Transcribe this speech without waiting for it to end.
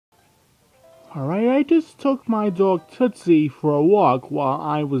Alright, I just took my dog Tootsie for a walk while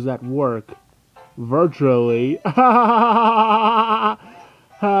I was at work. Virtually. Well,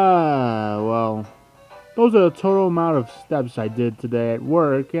 those are the total amount of steps I did today at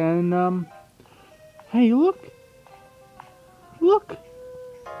work, and, hey, look! Look!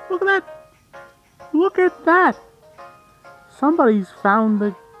 Look at that! Look at that! Somebody's found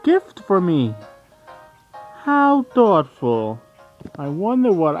a gift for me! How thoughtful. I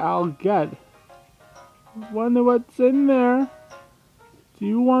wonder what I'll get. Wonder what's in there. Do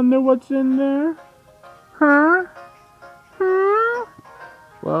you wonder what's in there? Huh? Huh?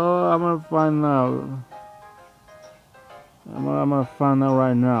 Well, I'm gonna find out. I'm gonna find out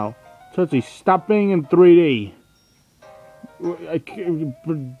right now. Tootsie, stop being in 3D.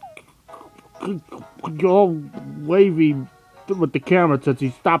 You're all wavy with the camera,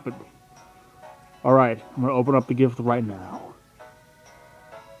 Tootsie. Stop it. Alright, I'm gonna open up the gift right now.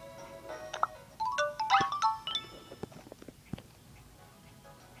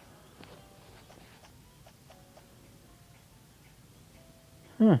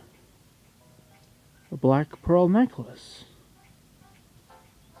 Huh. A black pearl necklace.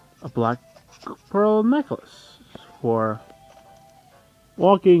 A black pearl necklace for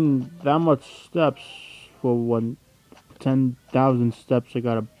walking that much steps. For 10,000 steps, I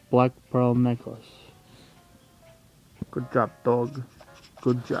got a black pearl necklace. Good job, dog.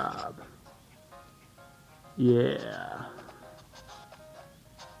 Good job. Yeah.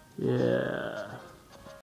 Yeah.